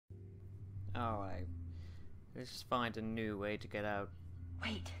Alright. Let's just find a new way to get out.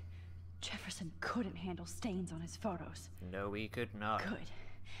 Wait. Jefferson couldn't handle stains on his photos. No, he could not. Good.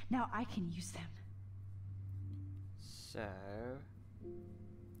 Now I can use them. So...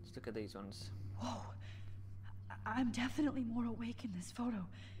 let's look at these ones. Whoa. I'm definitely more awake in this photo.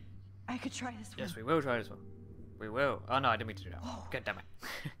 I could try this one. Yes, we will try this one. We will. Oh no, I didn't mean to do that. Whoa. God damn it.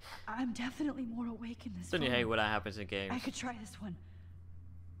 I'm definitely more awake in this Don't photo. you hate when that happens in games? I could try this one.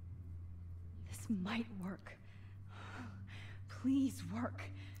 This might work. Please work.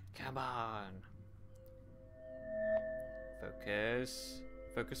 Come on. Focus.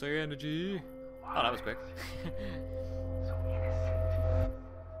 Focus your energy. Oh, that was quick.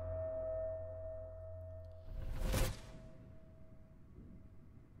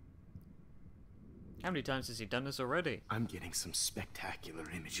 How many times has he done this already? I'm getting some spectacular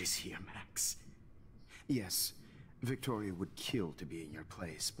images here, Max. Yes, Victoria would kill to be in your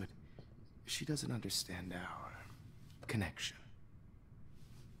place, but she doesn't understand our connection.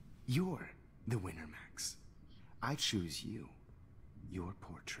 You're the winner, Max. I choose you. Your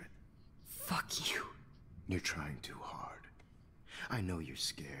portrait. Fuck you. You're trying too hard. I know you're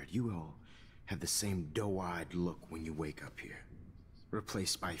scared. You all have the same doe-eyed look when you wake up here.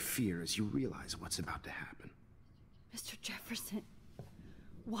 Replaced by fear as you realize what's about to happen. Mr. Jefferson,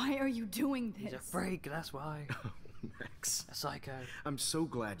 why are you doing this? He's a freak, that's why. Max. A psycho. I'm so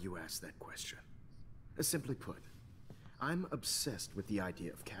glad you asked that question. Simply put, I'm obsessed with the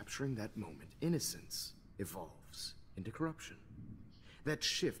idea of capturing that moment innocence evolves into corruption. That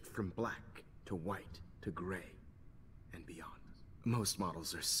shift from black to white to gray and beyond. Most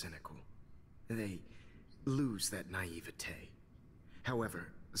models are cynical. They lose that naivete. However,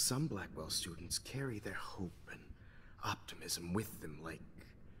 some Blackwell students carry their hope and optimism with them like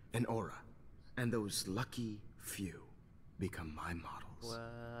an aura. And those lucky few become my models.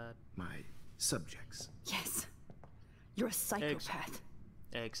 What? My subjects. Yes. You're a psychopath.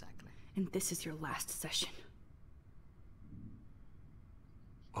 Exactly. And this is your last session.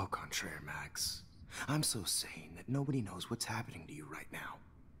 Au contraire, Max. I'm so sane that nobody knows what's happening to you right now.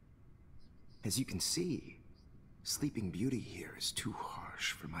 As you can see, Sleeping Beauty here is too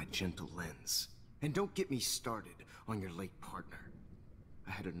harsh for my gentle lens. And don't get me started on your late partner.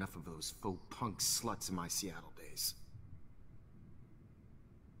 I had enough of those faux punk sluts in my Seattle days.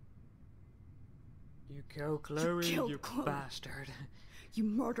 You go, Chloe, killed you Chloe. bastard. You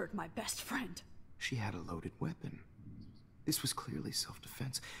murdered my best friend. She had a loaded weapon. This was clearly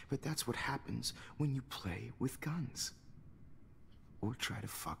self-defense, but that's what happens when you play with guns. Or try to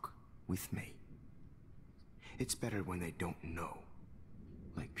fuck with me. It's better when they don't know.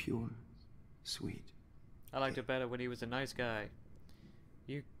 Like pure, sweet. I liked it better when he was a nice guy.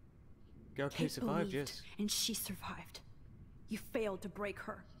 You... Okay, Kate survived, believed, yes. and she survived. You failed to break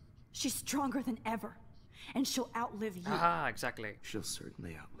her. She's stronger than ever. And she'll outlive you. Ah, exactly. She'll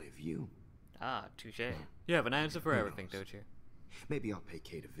certainly outlive you. Ah, touche. You have an answer for everything, don't you? Maybe I'll pay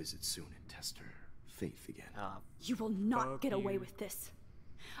Kate a visit soon and test her faith again. Ah, You will not Fuck get away you. with this.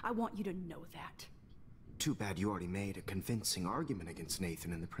 I want you to know that. Too bad you already made a convincing argument against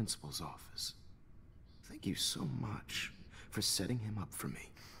Nathan in the principal's office. Thank you so much for setting him up for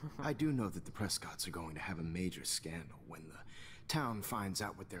me. I do know that the Prescotts are going to have a major scandal when the town finds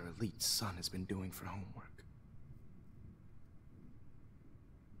out what their elite son has been doing for homework.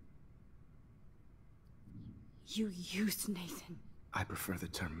 You used Nathan. I prefer the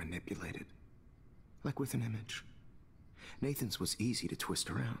term manipulated. Like with an image. Nathan's was easy to twist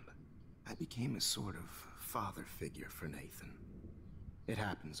around. I became a sort of father figure for Nathan. It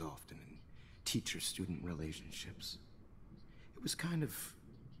happens often in teacher-student relationships. It was kind of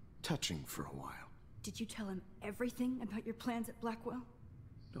touching for a while. Did you tell him everything about your plans at Blackwell?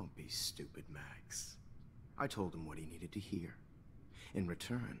 Don't be stupid, Max. I told him what he needed to hear. In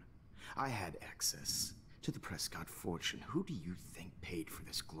return, I had access to the Prescott fortune. Who do you think paid for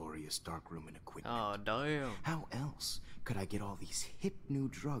this glorious darkroom and equipment? oh, damn. How else could I get all these hip new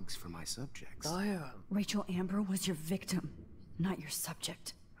drugs for my subjects? Damn. Rachel Amber was your victim, not your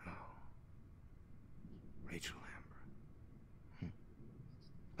subject. Rachel Amber.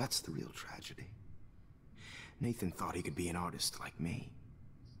 That's the real tragedy. Nathan thought he could be an artist like me.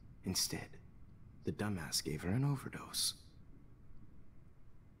 Instead, the dumbass gave her an overdose.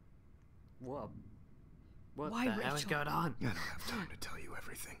 What? What Why, the hell is Rachel? going on? I don't have time to tell you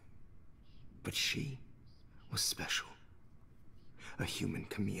everything. But she was special. A human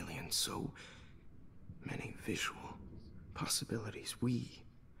chameleon, so many visual possibilities. We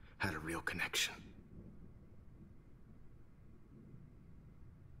had a real connection.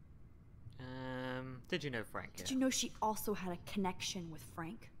 Did you know Frank? Did you know she also had a connection with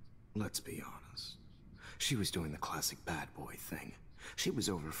Frank? Let's be honest. She was doing the classic bad boy thing. She was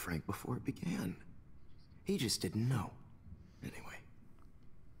over Frank before it began. He just didn't know. Anyway,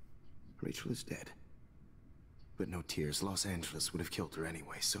 Rachel is dead. But no tears. Los Angeles would have killed her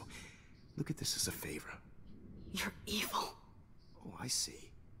anyway, so look at this as a favor. You're evil. Oh, I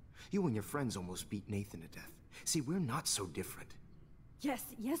see. You and your friends almost beat Nathan to death. See, we're not so different. Yes,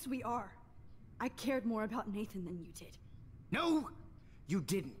 we are. I cared more about Nathan than you did. No, you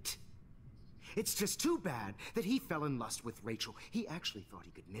didn't. It's just too bad that he fell in lust with Rachel. He actually thought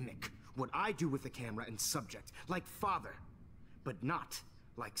he could mimic what I do with the camera and subject, like father, but not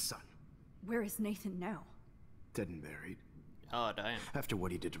like son. Where is Nathan now? Dead and buried. Oh, damn. After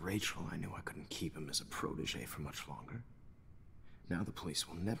what he did to Rachel, I knew I couldn't keep him as a protege for much longer. Now the police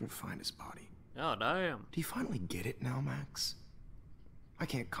will never find his body. Oh, damn. Do you finally get it now, Max? I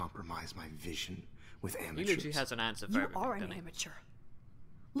can't compromise my vision with He amateurs. literally has an answer for You everything, are an doesn't he? amateur.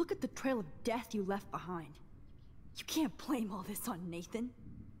 Look at the trail of death you left behind. You can't blame all this on Nathan.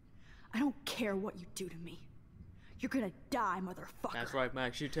 I don't care what you do to me. You're gonna die, motherfucker. That's right,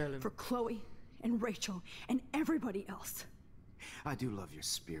 Max, you tell him. For Chloe and Rachel and everybody else. I do love your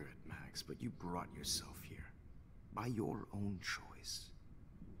spirit, Max, but you brought yourself here. By your own choice.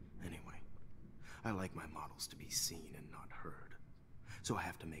 Anyway, I like my models to be seen and not heard. So I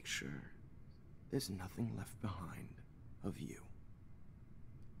have to make sure there's nothing left behind of you.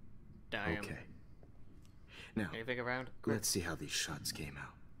 Damn. Okay. Now, Anything around? let's see how these shots came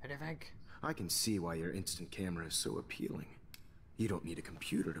out. Anything? I can see why your instant camera is so appealing. You don't need a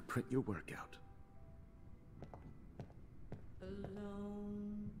computer to print your work out.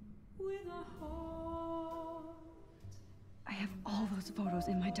 Alone with a heart. I have all those photos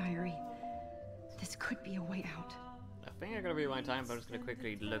in my diary. This could be a way out. I think I'm gonna rewind time, but I'm just gonna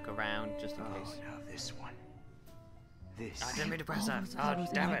quickly look around just in case. now this one. This. I didn't mean to press all that. those Oh, photos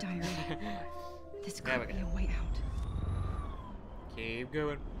in damn my it. diary. This There we could be go. a way out. Keep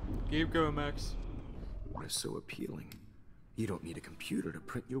going. Keep going, Max. Are so appealing. You don't need a computer to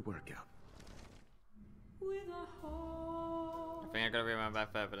print your work out. I think I gotta rewind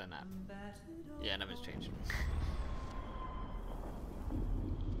back further than that. Yeah, nothing's changed.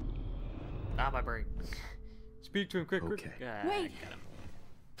 My brain. Speak to him quick, quick. Okay. Yeah, Wait. Get him.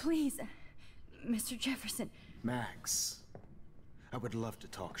 Please, Mr. Jefferson. Max, I would love to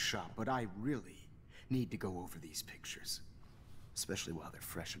talk shop, but I really need to go over these pictures. Especially while they're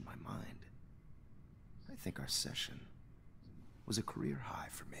fresh in my mind. I think our session was a career high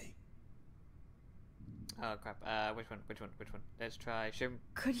for me. Oh crap. Which one? Let's try. Show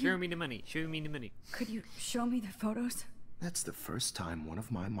Could me you- the money. Show me the money. Could you show me the photos? That's the first time one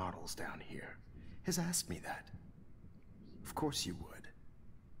of my models down here has asked me that. Of course you would.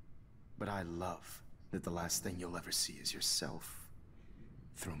 But I love that the last thing you'll ever see is yourself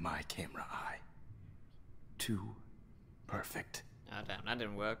through my camera eye. Too perfect. Oh damn, that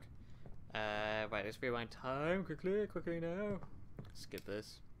didn't work. Right, let's rewind time quickly now. Skip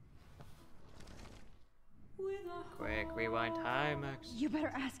this. Quick, rewind time, Max. You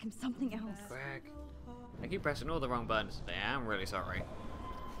better ask him something else. Quick. I keep pressing all the wrong buttons today. I'm really sorry.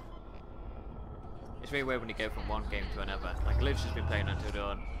 It's really weird when you go from one game to another. Like, I've literally just been playing Until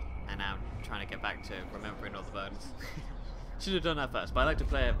Dawn, and now I'm trying to get back to remembering all the buttons. Should have done that first, but I like to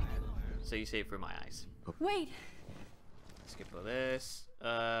play it so you see it through my eyes. Wait, Skip all this. What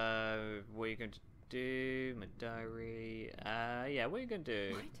are you going to do? My diary. Yeah, what are you going to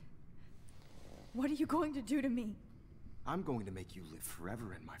do? what? What are you going to do to me? I'm going to make you live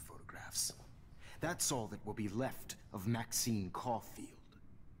forever in my photographs. That's all that will be left of Maxine Caulfield.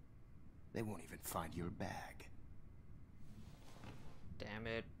 They won't even find your bag. Damn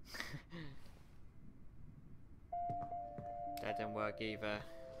it. That didn't work either.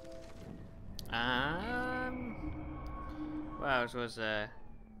 What else was there?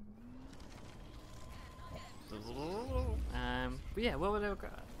 But yeah, what were they?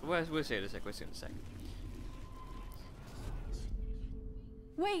 We'll see in a sec.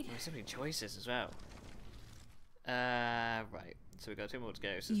 Wait, There's so many choices as well. Right. So we got 2 more to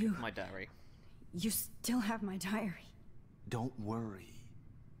go. So You- my diary. you still have my diary. Don't worry.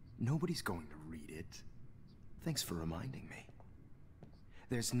 Nobody's going to read it. Thanks for reminding me.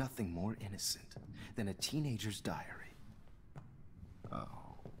 There's nothing more innocent than a teenager's diary.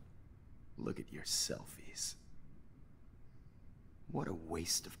 Oh, look at your selfies. What a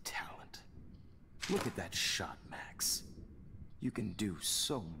waste of talent. Look at that shot, Max. You can do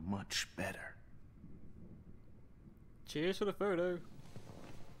so much better. Cheers for the photo.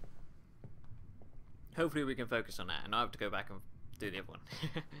 Hopefully we can focus on that, and I'll have to go back and do the other one.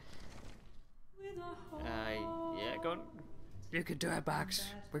 Yeah, go on. You can do it, Max.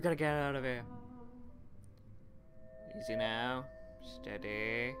 We gotta get out of here. Easy now.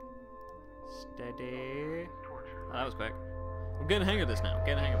 Steady. Steady. Oh, that was quick. I'm getting the hang of this now. I'm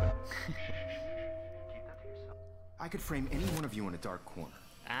getting the hang of it. I could frame any one of you in a dark corner.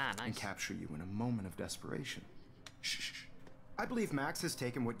 Ah, nice. And capture you in a moment of desperation. Shh. I believe Max has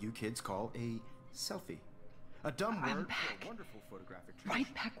taken what you kids call a selfie. A dumb word for a wonderful photographic tradition.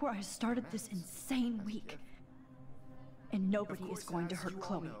 Right back where I started this insane week. And nobody is going to hurt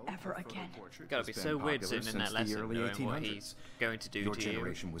Chloe ever again. Gotta be so weird sitting in that lesson knowing what he's going to do Your to you. Your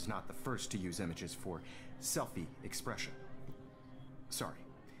generation was not the first to use images for selfie expression. Sorry,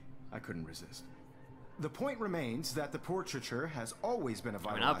 I couldn't resist. The point remains that the portraiture has always been a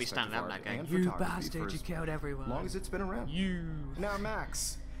vital I'll be aspect standing of up art that and going, you photography bastard, for you killed everyone. as long as it's been around. You. Now,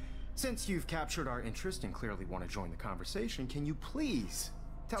 Max, since you've captured our interest and clearly want to join the conversation, can you please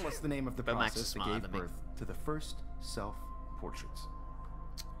tell us the name of the process that gave birth to the first self-portraits?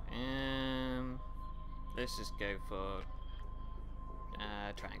 Let's just go for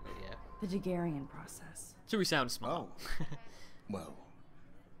triangle, yeah. The Daguerrean process. So we sound smart. Oh. Well,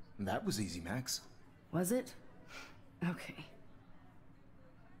 that was easy, Max. Was it? Okay.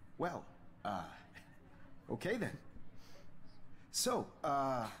 Well, okay then. So,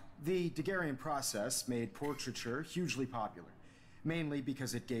 the Daguerrean process made portraiture hugely popular, mainly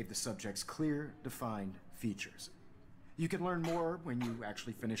because it gave the subjects clear, defined features. You can learn more when you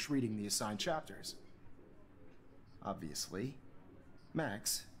actually finish reading the assigned chapters. Obviously,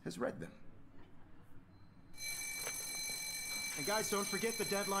 Max has read them. And guys, don't forget the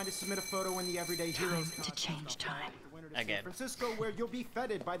deadline to submit a photo in the Everyday Heroes Time to change time. Again. San Francisco, where you'll be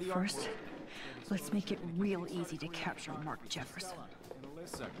feted by the First, let's make it real easy to capture Mark Jefferson. And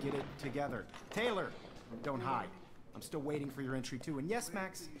Alyssa, get it together. Taylor, don't hide. I'm still waiting for your entry too. And yes,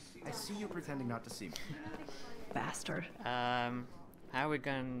 Max, I see you pretending not to see me. Bastard. How are we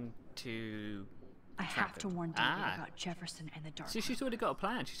going to... I have to warn David about Jefferson and the dark. See, she's already got a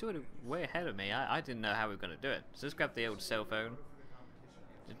plan. She's already way ahead of me. I didn't know how we were going to do it. So let's grab the old cell phone.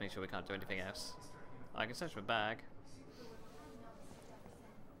 Just make sure we can't do anything else. I can search my bag.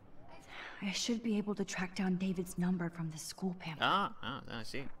 I should be able to track down David's number from the school pamphlet. Ah, I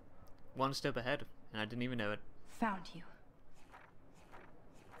see. One step ahead, and I didn't even know it. Found you.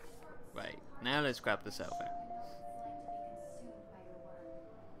 Right, now let's grab the cell phone.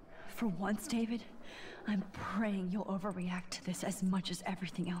 For once, David, I'm praying you'll overreact to this as much as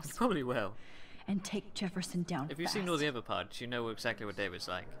everything else. You probably will. And take Jefferson down If you've seen all the other parts, you know exactly what David's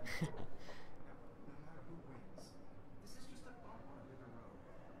like.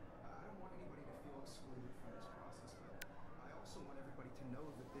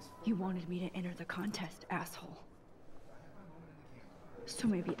 You wanted me to enter the contest, asshole. So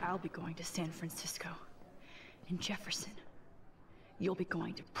maybe I'll be going to San Francisco. And Jefferson, you'll be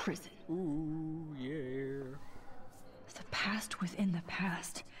going to prison. Ooh, yeah. The past within the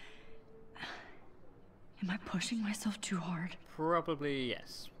past. Am I pushing myself too hard? Probably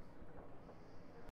yes.